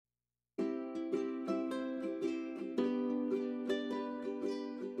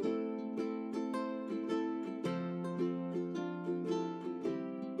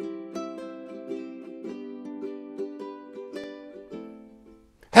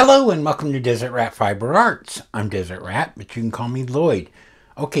Hello and welcome to Desert Rat Fiber Arts. I'm Desert Rat, but you can call me Lloyd.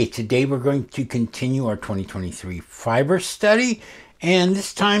 Okay, today we're going to continue our 2023 fiber study, and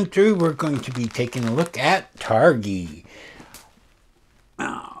this time through we're going to be taking a look at Targhee.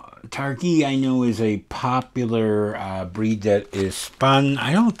 Targhee, I know, is a popular breed that is spun.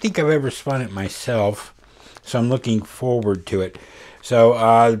 I don't think I've ever spun it myself, so I'm looking forward to it. So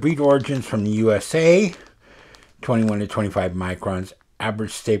the breed origins from the USA, 21 to 25 microns.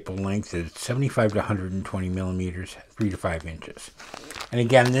 Average staple length is 75 to 120 millimeters, 3 to 5 inches. And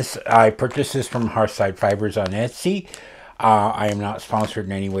again, I purchased this from Hearthside Fibers on Etsy. I am not sponsored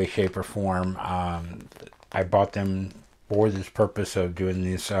in any way, shape, or form. I bought them for this purpose of doing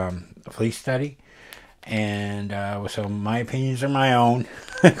this fleece study. And so my opinions are my own.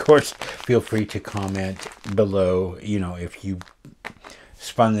 Of course, feel free to comment below, if you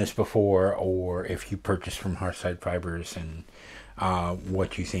spun this before or if you purchased from Hearthside Fibers and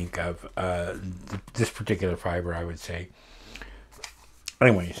what you think of this particular fiber, I would say.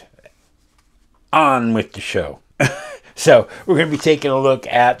 Anyways, on with the show. So we're going to be taking a look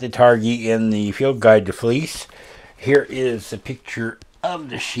at the Targhee in the Field Guide to Fleece. Here is a picture of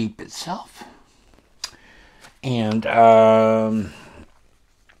the sheep itself. And it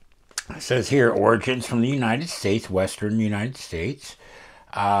says here, origins from the United States, Western United States.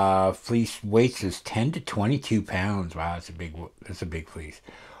 Fleece weights is 10 to 22 pounds. Wow, that's a big fleece.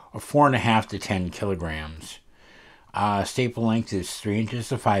 Or 4.5 to 10 kilograms. Staple length is 3 inches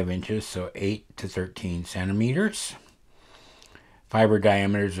to 5 inches, so 8 to 13 centimeters. Fiber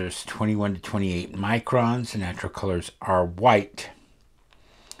diameters is 21 to 28 microns. The natural colors are white.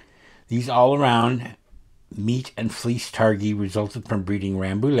 These all-around meat and fleece Targhee resulted from breeding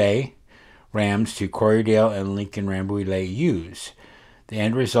Rambouillet rams to Corriedale and Lincoln Rambouillet ewes. The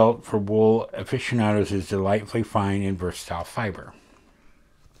end result for wool aficionados is delightfully fine and versatile fiber.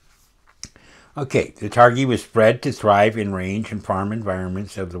 Okay, the Targhee was bred to thrive in range and farm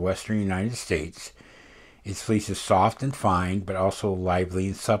environments of the western United States. Its fleece is soft and fine, but also lively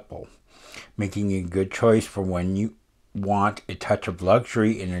and supple, making it a good choice for when you want a touch of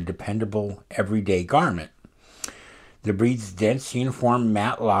luxury in a dependable everyday garment. The breed's dense, uniform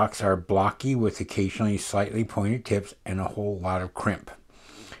matte locks are blocky with occasionally slightly pointed tips and a whole lot of crimp.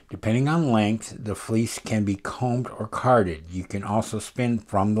 Depending on length, the fleece can be combed or carded. You can also spin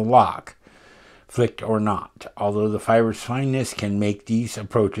from the lock, flicked or not, although the fiber's fineness can make these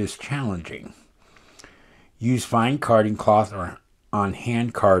approaches challenging. Use fine carding cloth or on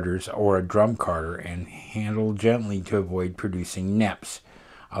hand carders or a drum carder and handle gently to avoid producing neps.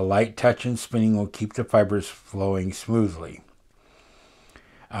 A light touch and spinning will keep the fibers flowing smoothly.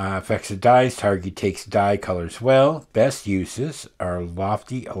 Effects of dyes. Targhee takes dye colors well. Best uses are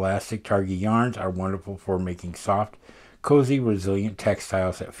lofty, elastic Targhee yarns are wonderful for making soft, cozy, resilient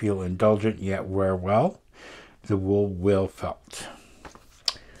textiles that feel indulgent yet wear well. The wool will felt.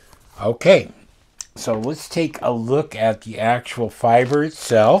 Okay, so let's take a look at the actual fiber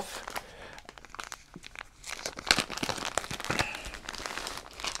itself.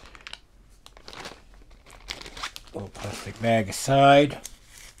 Little plastic bag aside.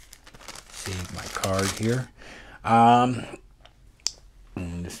 Save my card here. And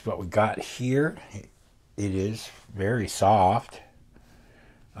this is what we got here. It is very soft.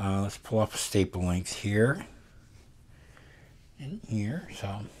 Let's pull up a staple length here and here.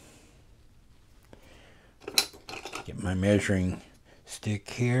 So get my measuring stick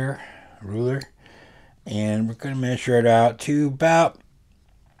here, ruler, and we're going to measure it out to about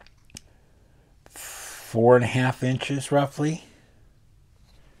 4.5 inches roughly.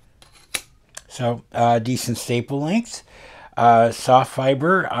 So, decent staple length, soft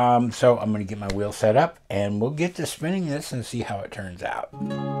fiber. So I'm going to get my wheel set up and we'll get to spinning this and see how it turns out.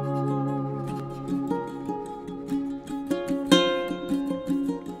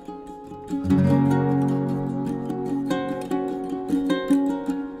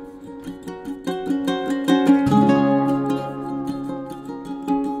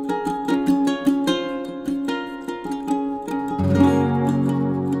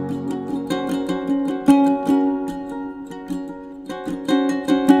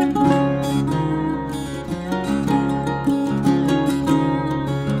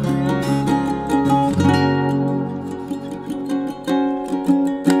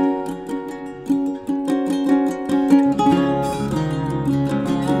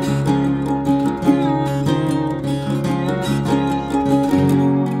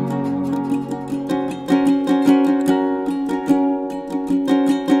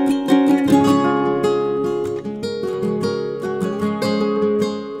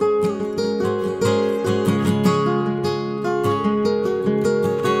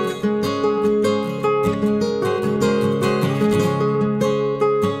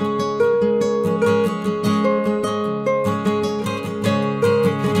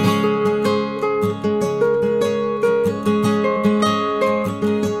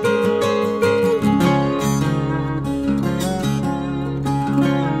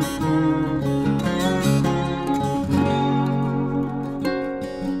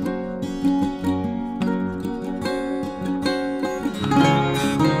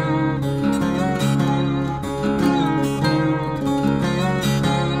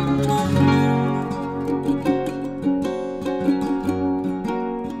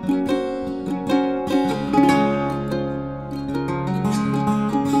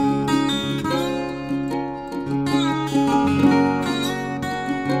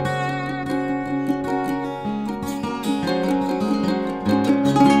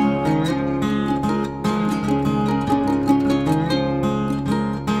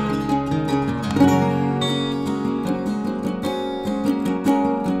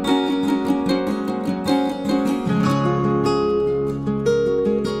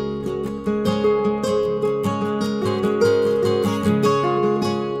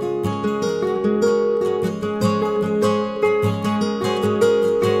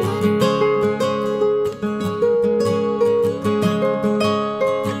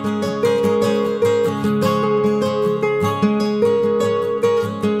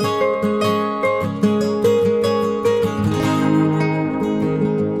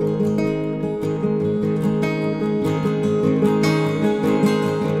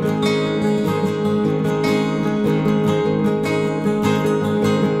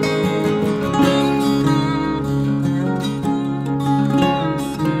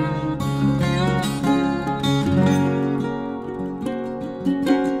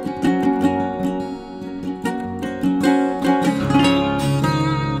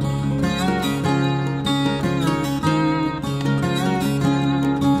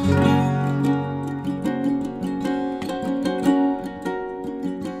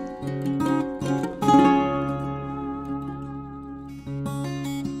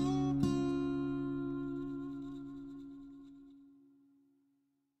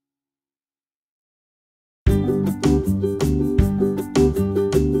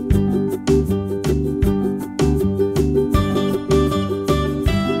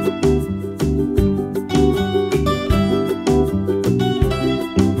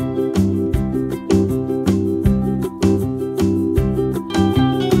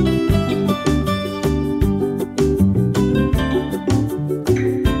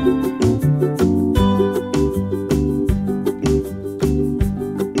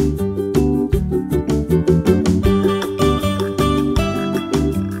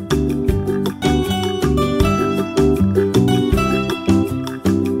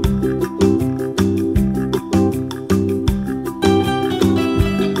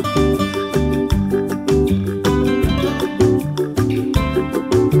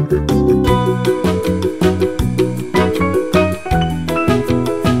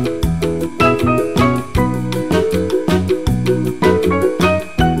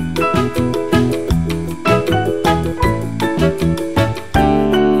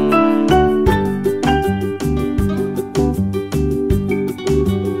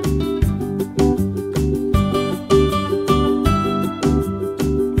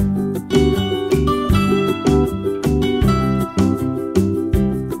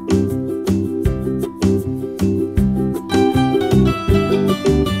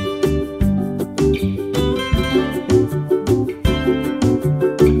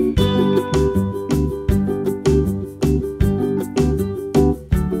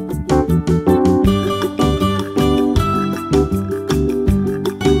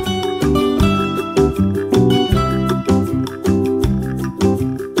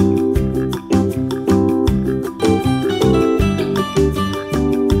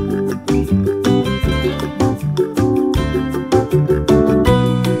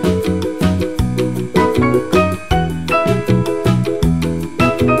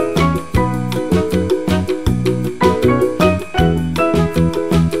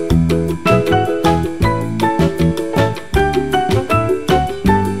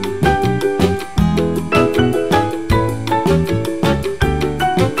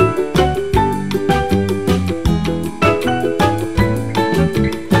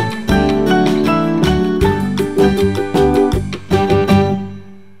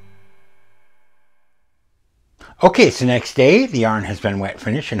 Okay, it's the next day. The yarn has been wet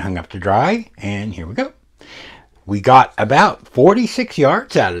finished and hung up to dry, and here we go. We got about 46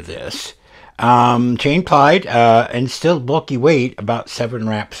 yards out of this. Chain plied and still bulky weight, about 7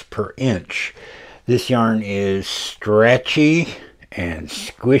 wraps per inch. This yarn is stretchy and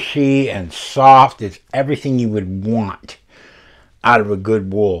squishy and soft. It's everything you would want out of a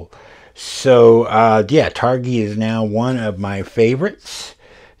good wool. So yeah, Targhee is now one of my favorites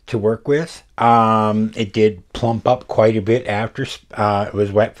to work with. It did plump up quite a bit after it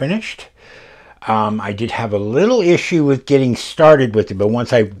was wet finished. I did have a little issue with getting started with it, but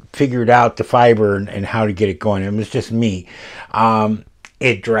once I figured out the fiber and how to get it going, it was just me.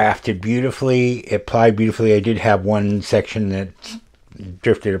 It drafted beautifully. It plied beautifully. I did have one section that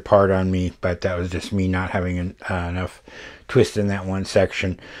drifted apart on me, but that was just me not having enough twist in that one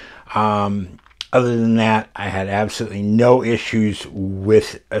section. Other than that, I had absolutely no issues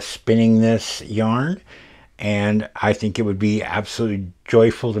with spinning this yarn, and I think it would be absolutely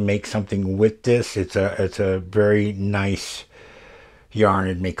joyful to make something with this. It's a very nice yarn.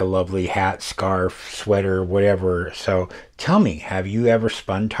 It'd make a lovely hat, scarf, sweater, whatever. So tell me, have you ever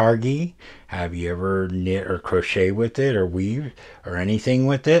spun Targhee? Have you ever knit or crochet with it or weave or anything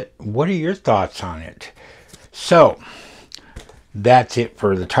with it? What are your thoughts on it? So that's it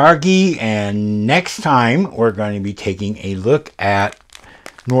for the Targhee, and next time we're going to be taking a look at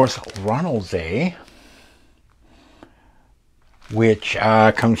North Ronaldsay, which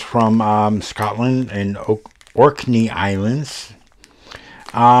comes from Scotland and Orkney Islands.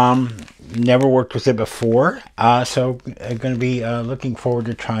 Never worked with it before, so I'm going to be looking forward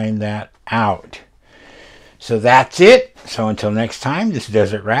to trying that out. So that's it. So until next time, this is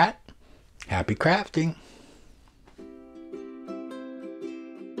Desert Rat. Happy crafting.